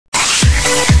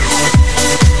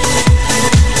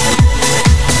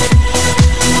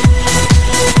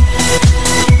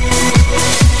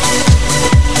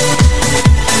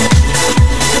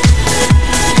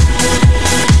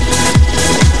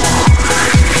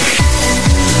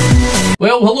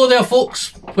Well, hello there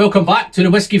folks, welcome back to the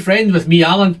Whiskey Friend with me,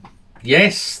 Alan.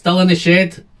 Yes, still in the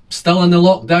shed, still in the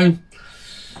lockdown,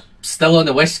 still on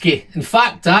the whiskey. In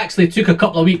fact, I actually took a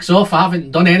couple of weeks off. I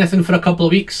haven't done anything for a couple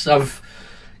of weeks. I've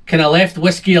kind of left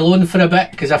whiskey alone for a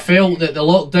bit because I felt that the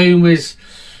lockdown was,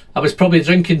 I was probably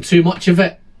drinking too much of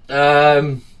it.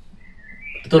 I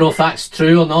don't know if that's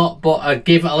true or not, but I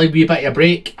gave it a little wee bit of a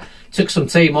break, took some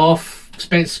time off,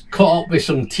 caught up with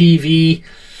some TV,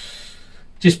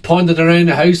 just pondered around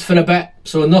the house for a bit,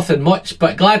 so nothing much,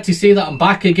 but glad to say that I'm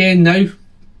back again now.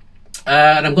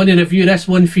 And I'm going to review this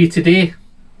one for you today.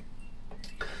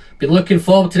 Been looking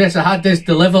forward to this. I had this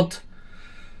delivered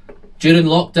during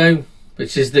lockdown,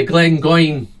 which is the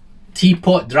Glengoyne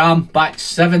Teapot Dram batch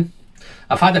 7.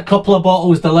 I've had a couple of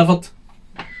bottles delivered,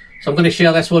 so I'm going to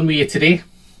share this one with you today.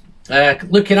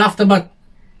 Looking after my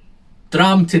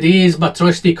Dram today is my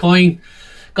trusty coin.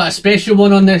 Got a special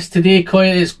one on this today.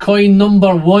 It's coin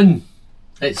number 1.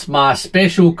 It's my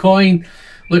special coin,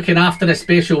 looking after a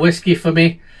special whiskey for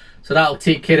me, so that'll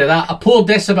take care of that. I poured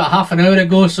this about half an hour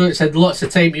ago, so it's had lots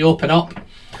of time to open up.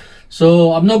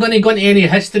 So I'm not going to go into any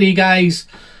history, guys,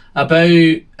 about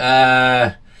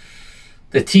the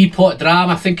Teapot Dram.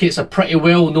 I think it's a pretty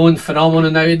well known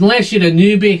phenomenon now. Unless you're a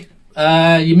newbie,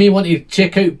 you may want to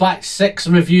check out batch 6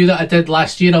 review that I did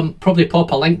last year. I'll probably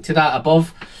pop a link to that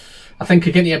above. I think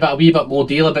I get into a wee bit more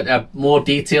detail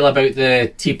about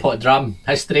the Teapot Dram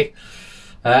history.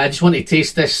 I just want to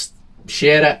taste this,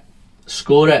 share it,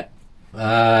 score it,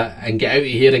 and get out of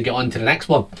here and get on to the next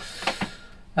one.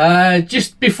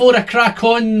 Just before I crack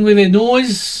on with the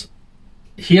nose,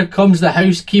 here comes the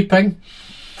housekeeping.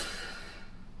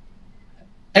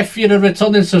 If you're a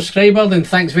returning subscriber, then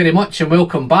thanks very much and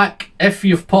welcome back. If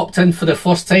you've popped in for the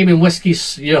first time and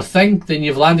whiskey's your thing, then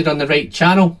you've landed on the right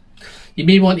channel. You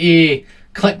may want to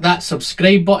click that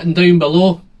subscribe button down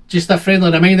below. Just a friendly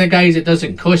reminder, guys, it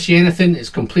doesn't cost you anything, it's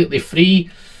completely free,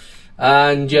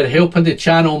 and you're helping the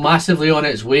channel massively on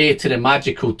its way to the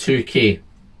magical 2K.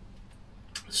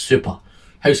 Super.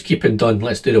 Housekeeping done,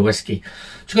 let's do the whiskey.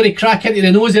 Just going to crack into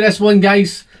the nose of this one,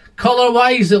 guys. Colour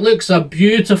wise, it looks a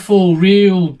beautiful,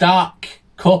 real dark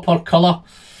copper colour.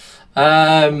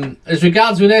 As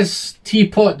regards with this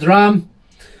Teapot Dram,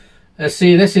 I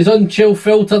say this is unchill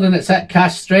filtered and it's at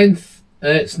cask strength.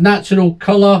 It's natural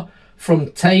colour from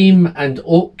thyme and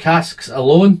oak casks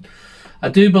alone. I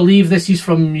do believe this is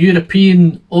from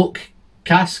European oak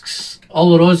casks,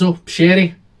 Oloroso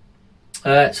sherry.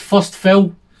 It's first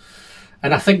fill,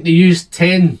 and I think they used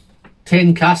 10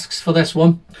 casks for this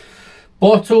one.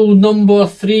 Bottle number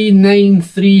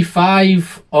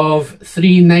 3935 of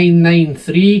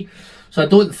 3993. So I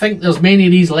don't think there's many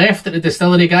of these left at the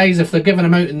distillery, guys. If they're giving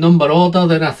them out in number order,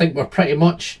 then I think we're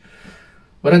into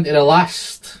the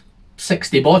last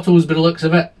 60 bottles by the looks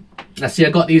of it. I see I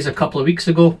got these a couple of weeks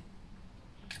ago,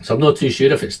 so I'm not too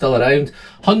sure if it's still around.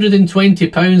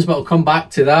 £120, but I'll come back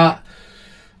to that.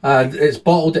 It's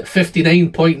bottled at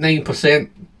 59.9%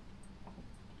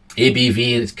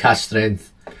 ABV and it's cask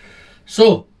strength.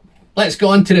 So let's go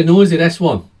on to the nose of this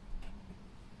one.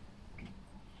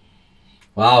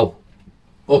 Wow.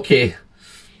 Okay,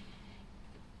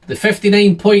 the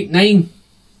 59.9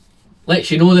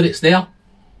 lets you know that it's there.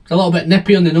 It's a little bit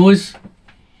nippy on the nose,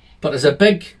 but there's a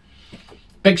big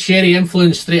sherry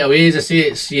influence straight away. As I say,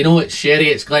 it's, you know, it's sherry,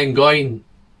 it's Glengoyne.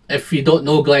 If you don't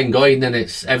know Glengoyne, then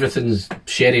everything's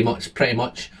sherry pretty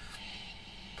much.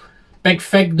 Big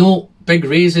fig note, big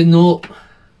raisin note,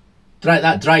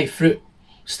 that dry fruit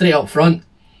straight up front.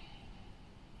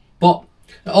 But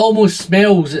it almost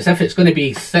smells as if it's going to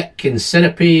be thick and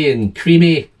syrupy and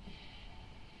creamy.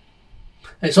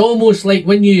 It's almost like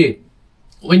when you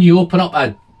open up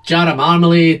a jar of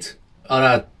marmalade or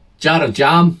a jar of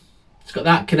jam. It's got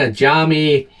that kind of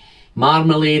jammy,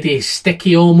 marmaladey,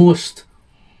 sticky almost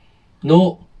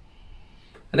note.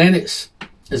 And then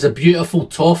there's a beautiful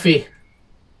toffee,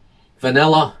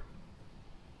 vanilla,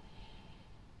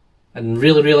 and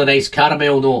really, really nice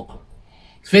caramel note.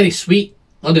 It's very sweet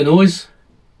on the nose.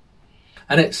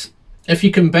 And if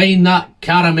you combine that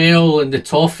caramel and the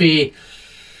toffee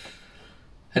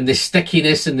and the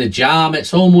stickiness and the jam,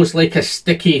 it's almost like a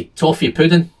sticky toffee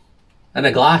pudding in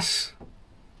a glass.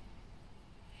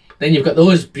 Then you've got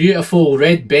those beautiful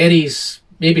red berries,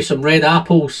 maybe some red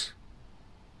apples,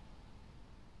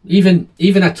 even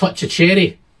a touch of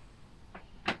cherry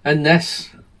in this.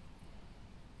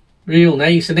 Real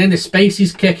nice. And then the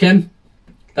spices kick in.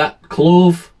 That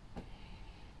clove,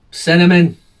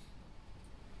 cinnamon.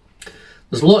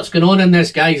 There's lots going on in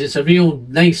this, guys. It's a real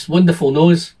nice, wonderful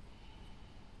nose.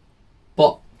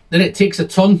 But then it takes a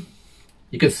turn.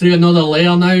 You go through another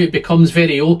layer now. It becomes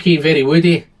very oaky, very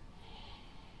woody.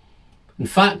 In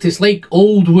fact, it's like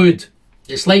old wood.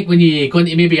 It's like when you go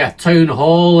into maybe a town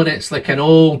hall and it's like an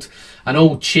old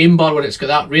chamber where it's got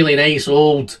that really nice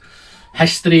old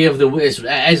history of it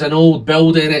is an old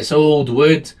building, it's old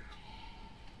wood.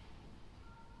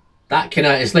 That kind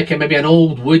of, it's like maybe an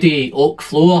old woody oak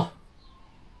floor.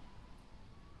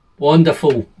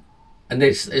 Wonderful. And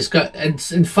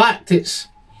in fact,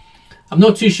 I'm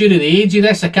not too sure of the age of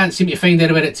this. I can't seem to find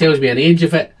anywhere it tells me an age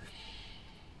of it.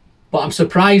 But I'm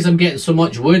surprised I'm getting so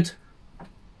much wood.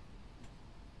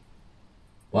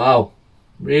 Wow.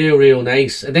 Real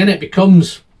nice. And then it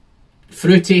becomes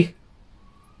fruity,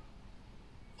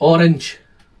 orange,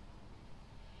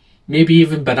 maybe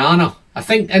even banana. I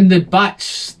think in the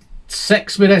batch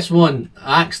 6 with this one,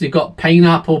 I actually got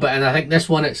pineapple, but I think this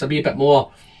one it's a wee bit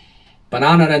more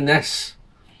banana in this.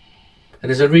 And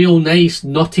there's a real nice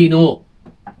nutty note.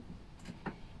 I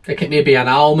think it may be an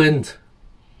almond.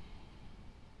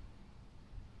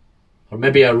 Or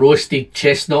maybe a roasted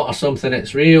chestnut or something.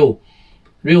 It's real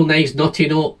nice nutty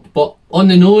note. But on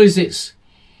the nose it's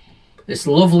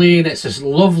lovely, and it's this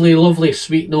lovely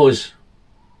sweet nose.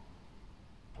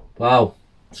 Wow.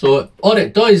 So all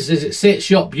it does is it sets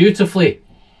you up beautifully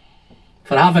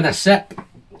for having a sip.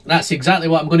 That's exactly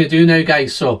what I'm going to do now,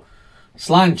 guys. So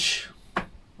slanch.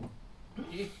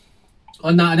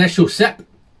 On that initial sip,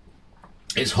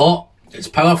 it's hot, it's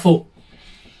powerful,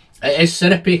 it is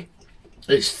syrupy,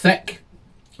 it's thick,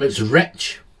 it's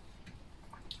rich,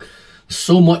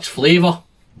 so much flavour.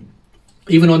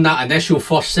 Even on that initial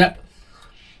first sip,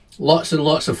 lots and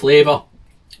lots of flavour.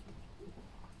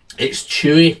 It's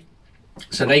chewy,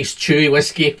 it's a nice chewy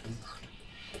whiskey.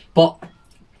 But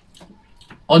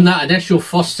on that initial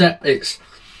first sip,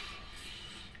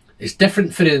 it's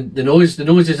different for the nose. The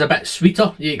nose is a bit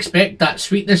sweeter. You expect that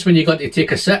sweetness when you're going to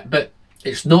take a sip, but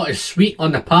it's not as sweet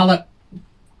on the palate.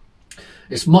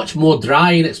 It's much more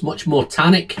dry and it's much more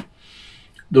tannic.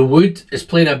 The wood is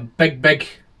playing a big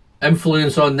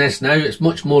influence on this now. It's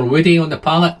much more woody on the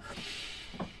palate.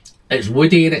 It's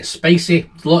woody and it's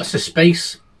spicy. Lots of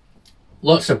spice.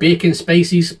 Lots of baking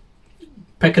spices.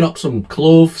 Picking up some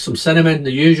clove, some cinnamon.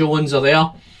 The usual ones are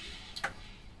there.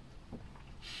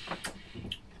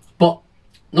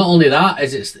 Not only that,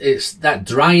 is it's that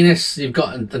dryness. You've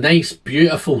got the nice,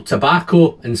 beautiful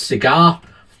tobacco and cigar,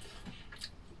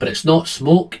 but it's not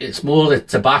smoke. It's more the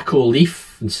tobacco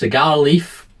leaf and cigar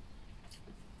leaf.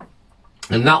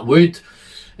 And that wood,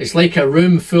 it's like a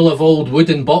room full of old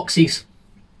wooden boxes.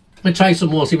 Let me try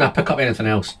some more, see if I pick up anything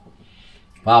else.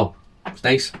 Wow, it's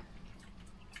nice.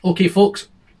 Okay, folks,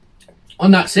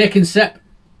 on that second sip,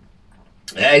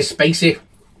 it is spicy.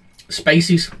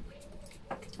 Spices.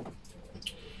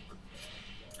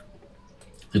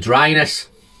 The dryness,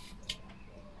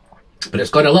 but it's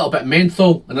got a little bit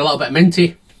menthol and a little bit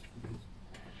minty.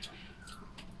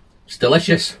 It's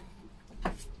delicious.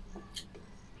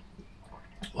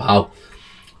 Wow.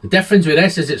 The difference with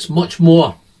this is it's much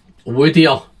more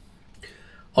woodier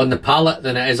on the palate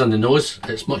than it is on the nose.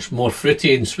 It's much more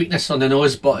fruity and sweetness on the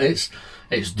nose, but it's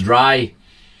dry,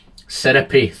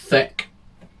 syrupy, thick,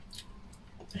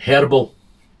 herbal,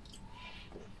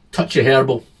 touch of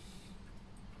herbal.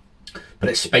 But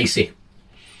it's spicy.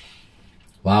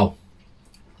 Wow.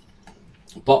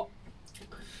 But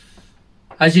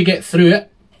as you get through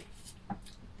it,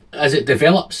 as it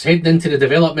develops, heading into the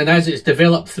development, as it's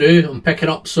developed through, I'm picking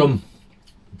up some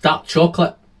dark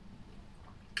chocolate.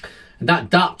 And that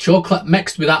dark chocolate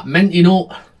mixed with that minty note,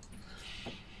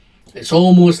 it's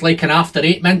almost like an after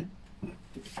 8 mint.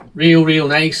 Real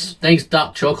nice. Nice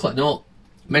dark chocolate note.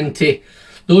 Minty.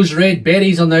 Those red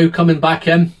berries are now coming back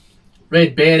in.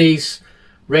 Red berries.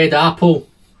 Red apple.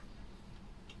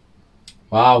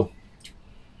 Wow.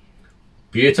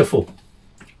 Beautiful.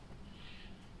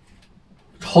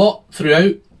 Hot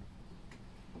throughout.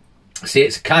 See,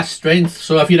 it's cast strength.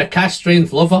 So if you're a cast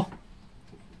strength lover,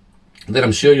 then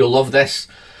I'm sure you'll love this.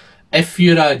 If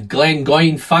you're a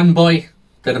Glengoyne fanboy,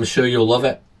 then I'm sure you'll love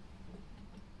it.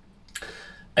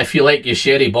 If you like your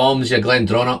sherry bombs, your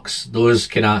Glendronachs, those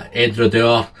kind of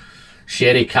Edredure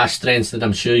sherry cast strengths, then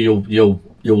I'm sure you'll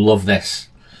love this.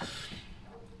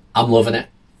 I'm loving it.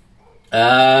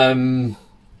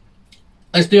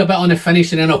 Let's do a bit on the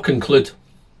finish and then I'll conclude.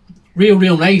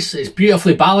 Real nice. It's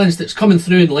beautifully balanced. It's coming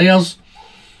through in layers.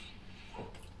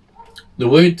 The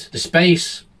wood, the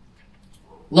spice,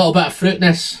 a little bit of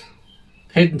fruitness,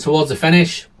 heading towards the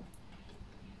finish.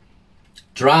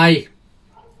 Dry.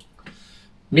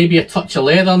 Maybe a touch of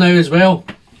leather now as well.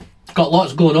 Got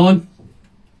lots going on.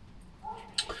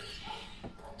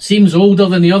 Seems older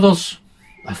than the others.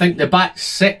 I think the batch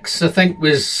 6, I think,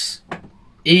 was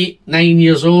 8, 9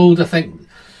 years old. I think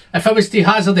If I was to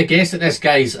hazard a guess at this,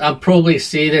 guys, I'd probably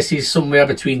say this is somewhere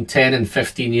between 10 and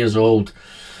 15 years old.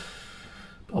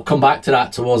 I'll come back to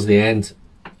that towards the end.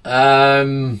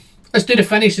 Let's do the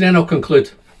finish and then I'll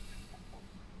conclude.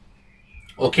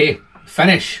 Okay,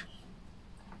 finish.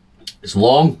 It's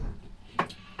long.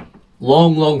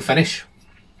 Long finish.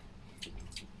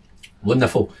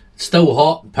 Wonderful. Still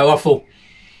hot, powerful,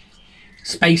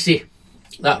 spicy.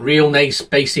 That real nice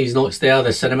spicy notes there,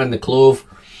 the cinnamon, the clove.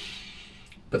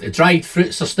 But the dried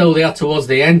fruits are still there towards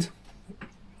the end.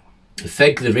 The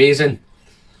fig, the raisin.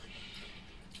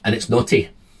 And it's nutty.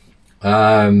 But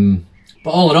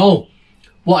all in all,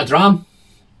 what a dram.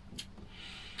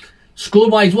 Score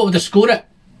wise, what would I score it?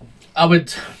 I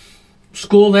would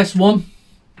score this one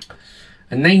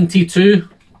a 92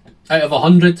 out of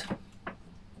 100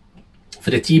 for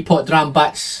the Teapot Dram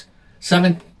Batch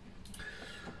 7.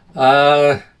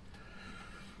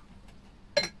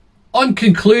 On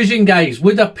conclusion, guys,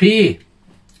 would I pay?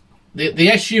 The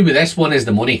issue with this one is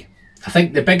the money. I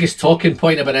think the biggest talking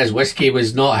point about this whiskey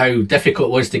was not how difficult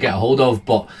it was to get a hold of,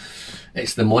 but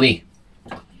it's the money.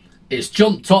 It's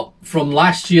jumped up from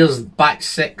last year's batch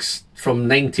 6 from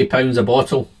 £90 a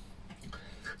bottle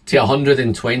to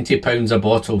 £120 a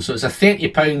bottle. So it's a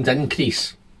 £30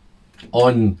 increase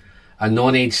on a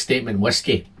non-age statement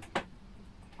whiskey.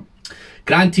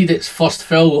 Granted, it's first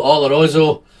fill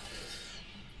Oloroso,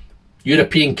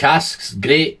 European casks,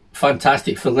 great,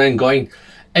 fantastic for Glengoyne.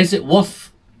 Is it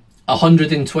worth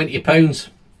 £120?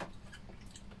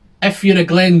 If you're a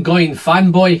Glengoyne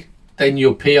fanboy, then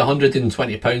you'll pay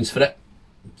 £120 for it.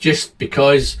 Just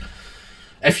because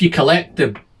if you collect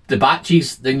the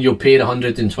batches, then you'll pay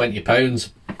 £120.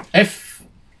 If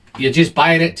you're just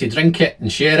buying it to drink it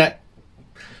and share it,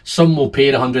 some will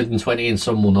pay £120 and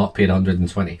some will not pay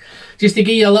 £120. Just to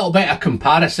give you a little bit of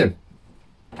comparison,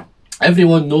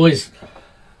 everyone knows,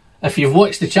 if you've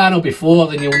watched the channel before,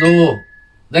 then you'll know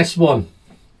this one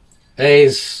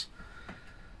is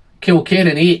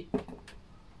Kilkerran 8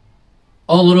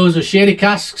 Oloroso sherry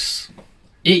casks,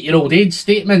 8-year-old age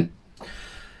statement,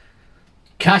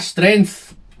 cask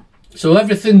strength, so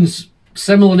everything's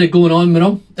similarly going on with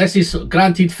them. This is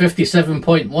granted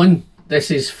 57.1,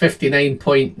 this is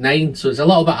 59.9, so it's a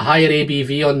little bit higher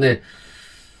ABV on the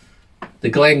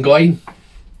Glengoyne.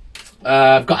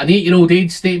 I've got an 8-year-old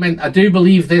age statement. I do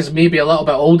believe this may be a little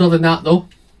bit older than that though,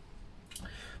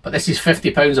 but this is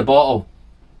 £50 a bottle.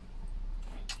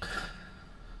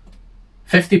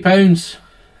 £50,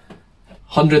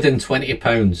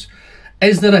 £120.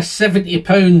 Is there a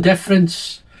 £70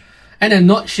 difference? In a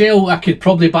nutshell, I could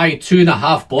probably buy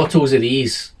 2.5 bottles of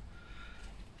these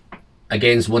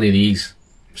against one of these.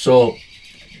 So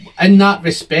in that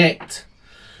respect,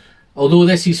 although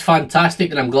this is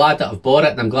fantastic and I'm glad that I've bought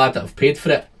it and I'm glad that I've paid for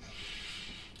it,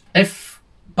 if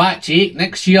batch 8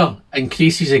 next year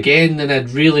increases again, then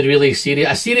I'd really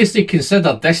seriously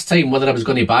consider this time whether I was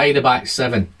going to buy the batch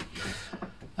 7.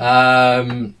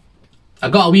 I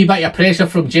got a wee bit of pressure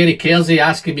from Jerry Kersey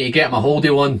asking me to get him a hold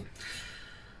of one.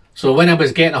 So when I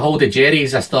was getting a hold of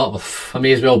Jerry's, I thought, well, I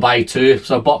may as well buy 2.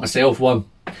 So I bought myself one.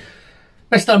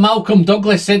 Mr. Malcolm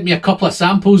Douglas sent me a couple of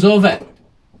samples of it.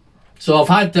 So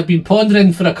I've been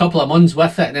pondering for a couple of months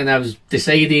with it, and then I was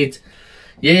decided,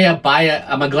 yeah, I'll buy it.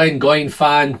 I'm a Glengoyne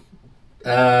fan.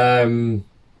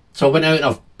 So I went out and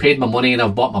I've paid my money and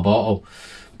I've bought my bottle.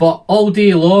 But all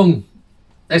day long,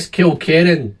 this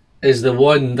Kilkerran is the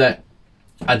one that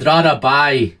I'd rather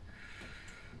buy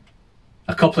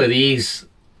a couple of these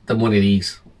than one of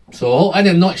these. So in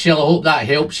a nutshell, I hope that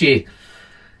helps you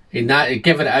in that,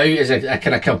 giving it out as a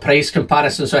kind of price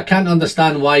comparison. So I can't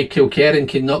understand why Kilkerran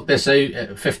can knock this out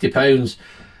at £50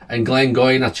 and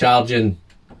Glengoyne are charging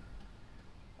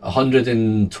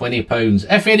 £120.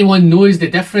 If anyone knows the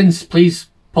difference, please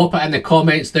pop it in the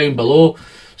comments down below.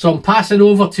 So I'm passing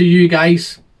over to you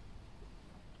guys.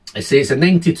 I say it's a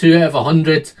 92 out of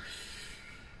 100.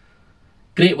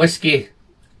 Great whiskey,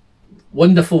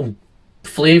 wonderful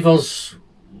flavours,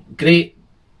 great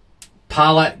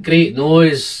palate, great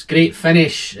nose, great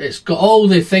finish. It's got all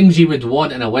the things you would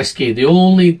want in a whiskey. The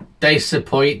only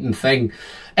disappointing thing,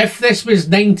 if this was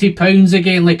 £90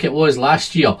 again like it was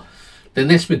last year, then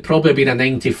this would probably be a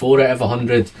 94 out of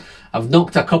 100. I've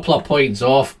knocked a couple of points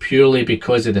off purely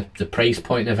because of the price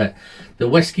point of it. The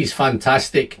whiskey's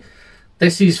fantastic.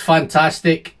 This is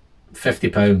fantastic.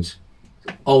 £50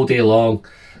 all day long.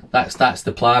 That's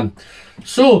the plan.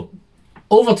 So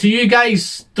over to you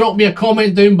guys. Drop me a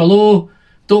comment down below.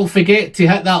 Don't forget to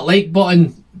hit that like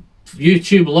button.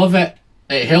 YouTube love it.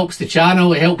 It helps the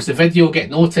channel. It helps the video get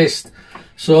noticed.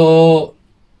 So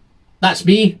that's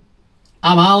me.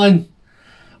 I'm Alan.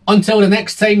 Until the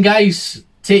next time, guys,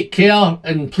 take care,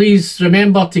 and please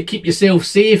remember to keep yourself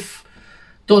safe.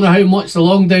 Don't know how much the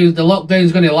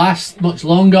lockdown's going to last much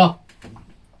longer.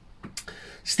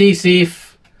 Stay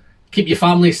safe, keep your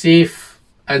family safe,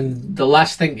 and the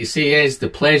last thing to say is the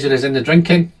pleasure is in the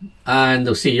drinking, and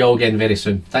I'll see you all again very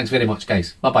soon. Thanks very much,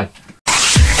 guys. Bye bye.